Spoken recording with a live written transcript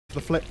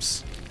The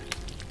flips.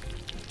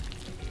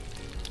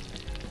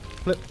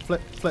 Flip,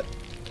 flip, flip.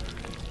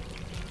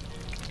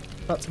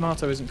 That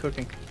tomato isn't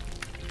cooking.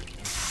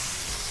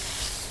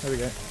 There we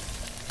go.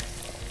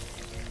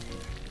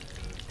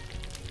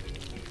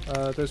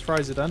 Those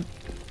fries are done.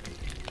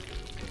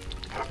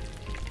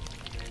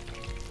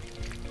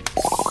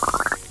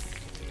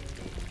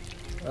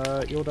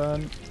 You're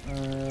done.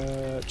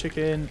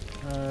 Chicken,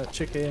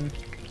 chicken,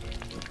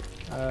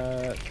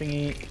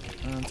 thingy,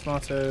 and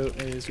tomato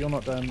is, you're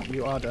not done,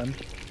 you are done.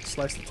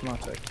 Slice the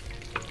tomato.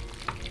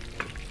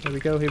 Here we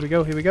go, here we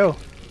go, here we go.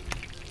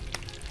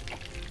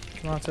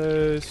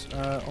 Tomatoes,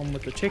 on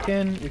with the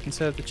chicken. We can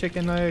serve the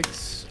chicken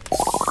legs.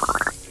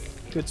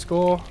 Good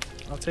score.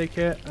 I'll take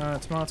it.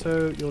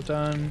 Tomato, you're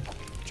done.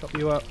 Chop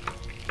you up.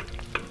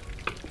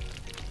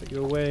 Put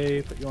you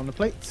away, put you on the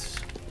plates.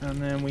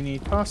 And then we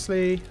need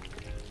parsley.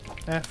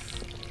 F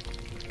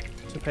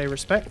to pay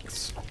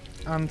respects.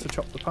 And to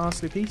chop the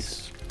parsley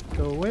piece.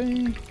 Go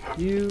away.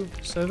 You,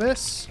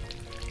 service.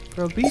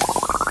 Grilled beef.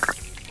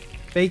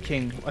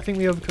 Baking. I think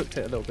we overcooked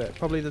it a little bit.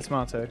 Probably the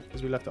tomato,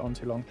 because we left it on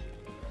too long.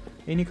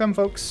 In you come,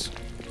 folks.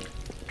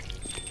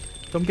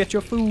 Come get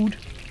your food.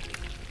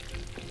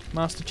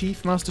 Master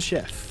Chief, Master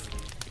Chef.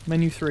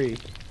 Menu 3.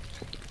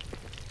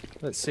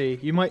 Let's see.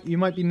 You might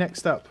be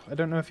next up. I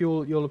don't know if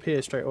you'll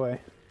appear straight away.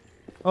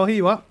 Oh, here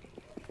you are.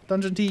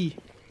 Dungeon Tea.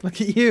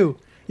 Look at you.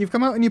 You've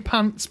come out in your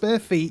pants, bare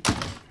feet,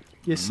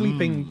 your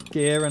sleeping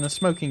gear, and a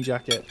smoking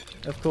jacket.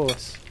 Of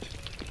course.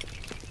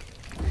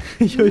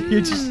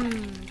 you're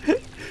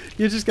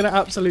just gonna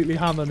absolutely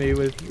hammer me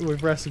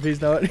with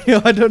recipes now.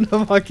 I don't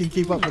know if I can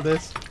keep up with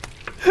this.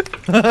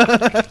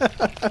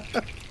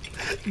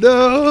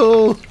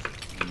 No.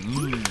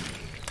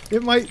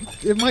 It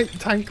might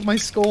tank my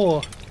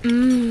score.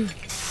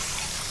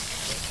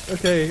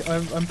 Okay,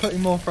 I'm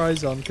putting more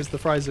fries on because the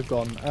fries have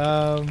gone.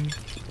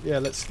 Yeah,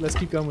 let's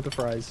keep going with the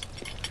fries.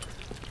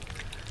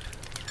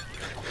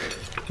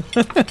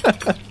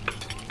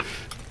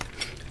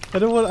 I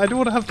don't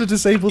want to have to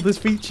disable this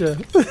feature.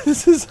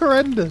 This is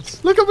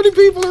horrendous. Look how many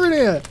people are in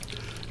here.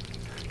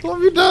 What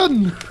have you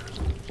done?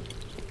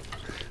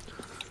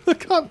 I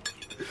can't.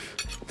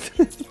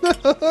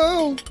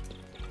 No.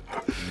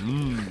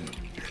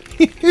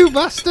 You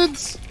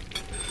bastards.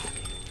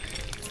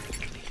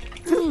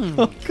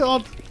 Oh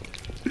god.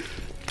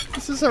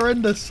 This is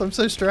horrendous. I'm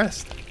so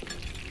stressed.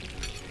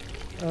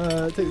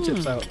 Take the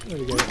chips out. There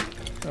we go.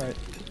 Alright.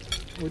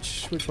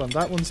 Which one?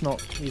 That one's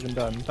not even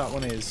done. That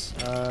one is.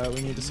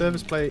 We need a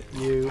service plate.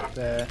 You,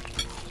 there.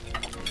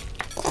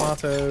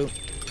 Tomato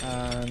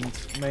and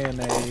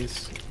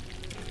mayonnaise.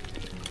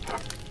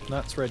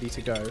 That's ready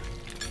to go.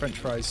 French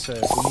fries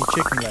served. We need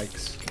chicken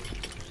legs.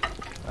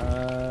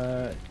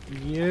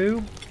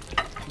 You,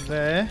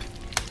 there.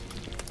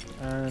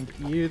 And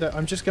you there.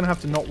 I'm just going to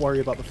have to not worry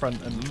about the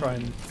front and try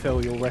and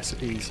fill your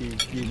recipes, you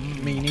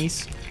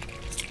meanies.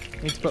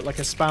 Need to put like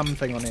a spam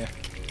thing on here.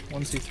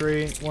 1, 2,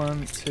 3.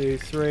 1, 2,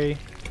 3.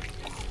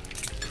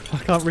 I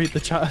can't read the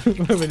chat at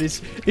the moment.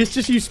 It's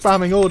just you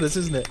spamming orders,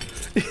 isn't it?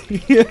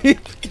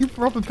 You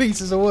proper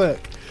pieces of work.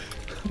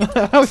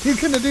 How are you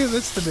going to do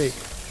this to me?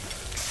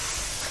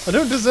 I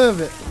don't deserve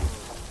it.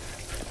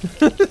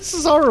 This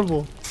is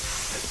horrible.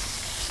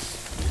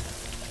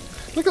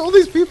 Look at all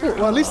these people.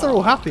 Well, at least they're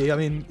all happy. I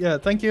mean, yeah,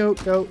 thank you.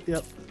 Go.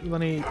 Yep.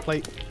 Money,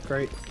 plate.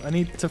 Great. I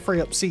need to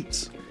free up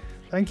seats.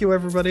 Thank you,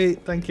 everybody.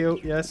 Thank you.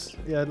 Yes.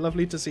 Yeah,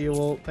 lovely to see you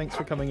all. Thanks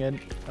for coming in.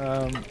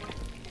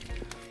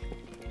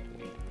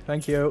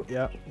 Thank you.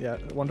 Yeah. Yeah.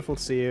 Wonderful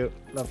to see you.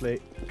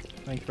 Lovely.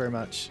 Thank you very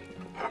much.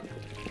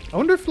 I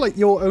wonder if, like,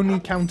 you're only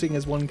counting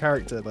as one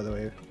character, by the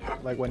way.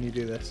 Like, when you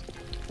do this.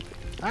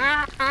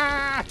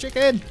 Ah!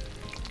 Chicken!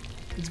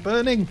 It's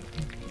burning!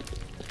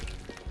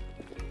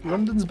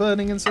 London's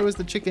burning and so is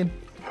the chicken.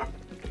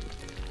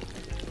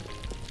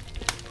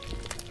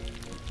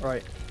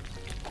 Right.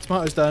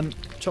 Tomato's done.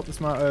 Chop the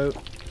tomato.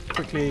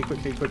 Quickly,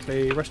 quickly,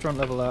 quickly. Restaurant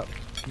level up.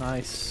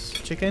 Nice.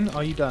 Chicken,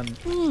 are you done?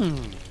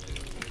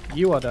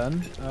 You are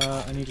done.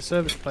 I need a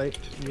service plate.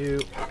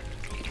 You.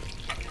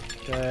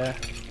 There.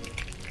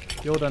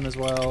 You're done as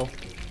well.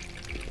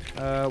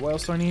 What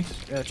else do I need?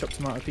 Chopped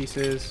tomato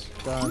pieces.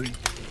 Done.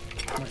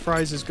 My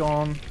fries is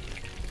gone.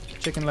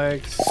 Chicken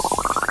legs.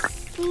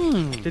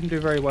 Didn't do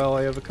very well,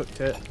 I overcooked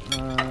it.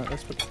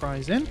 Let's put the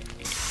fries in.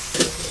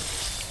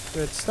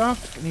 Good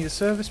stuff. I need a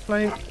service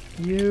plate.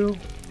 You.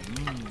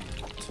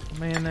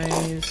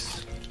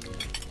 Mayonnaise.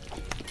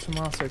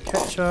 Tomato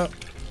ketchup.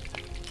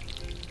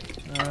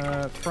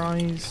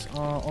 Fries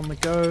are on the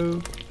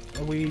go.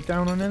 Are we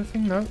down on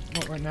anything? No,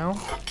 not right now.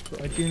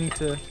 But I do need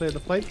to clear the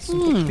plates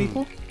and cook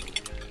people.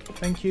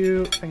 Thank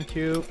you, thank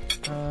you.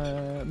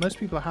 Most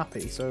people are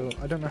happy, so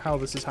I don't know how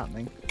this is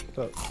happening,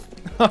 but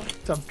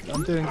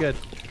I'm doing good.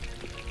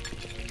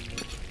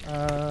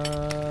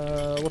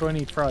 What do I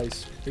need?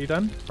 Fries. Are you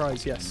done?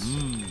 Fries, yes.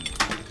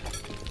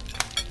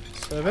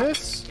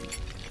 Service.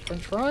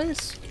 French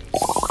fries.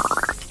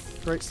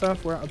 Great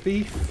stuff. We're out of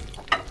beef.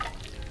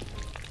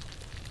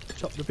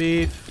 Chop the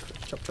beef.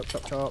 Chop, chop,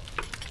 chop, chop.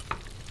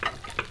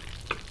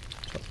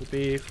 Chop the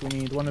beef. We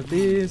need one of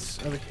these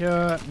over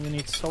here. We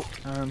need salt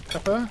and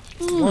pepper.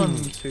 1,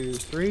 2,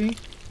 3.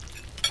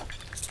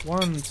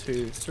 1,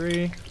 2,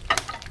 3.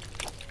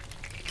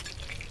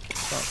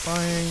 Start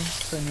frying.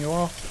 Send you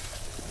off.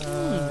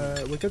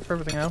 We're good for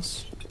everything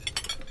else.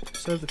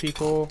 Serve the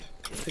people.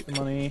 Take the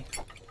money.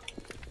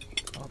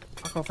 Oh,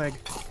 fuck off, egg.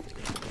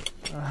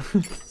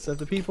 Serve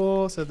the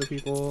people. Serve the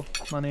people.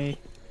 Money.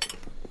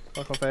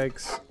 Fuck off,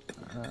 eggs.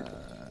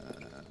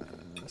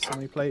 So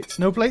many plates.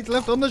 No plates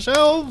left on the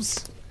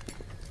shelves!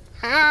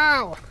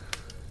 Ow!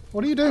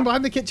 What are you doing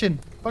behind the kitchen?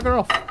 Bugger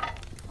off.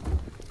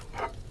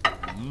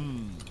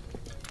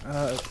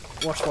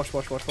 Wash, wash,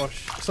 wash, wash,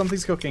 wash.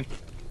 Something's cooking.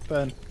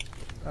 Burn.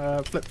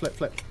 Flip, flip,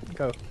 flip.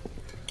 Go.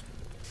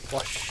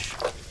 Wash.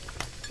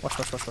 Wash,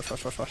 wash, wash, wash,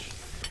 wash, wash, wash.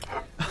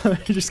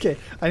 Just kidding.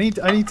 I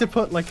need to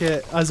put like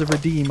a as a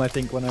redeem. I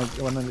think when I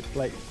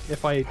like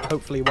if I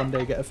hopefully one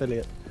day get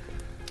affiliate.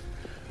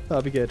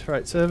 That'll be good.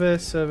 Right,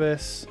 service,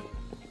 service,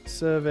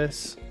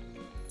 service.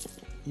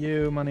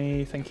 You,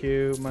 money, thank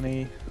you,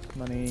 money,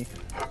 money,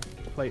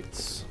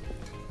 plates.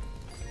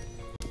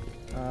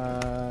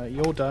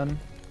 You're done.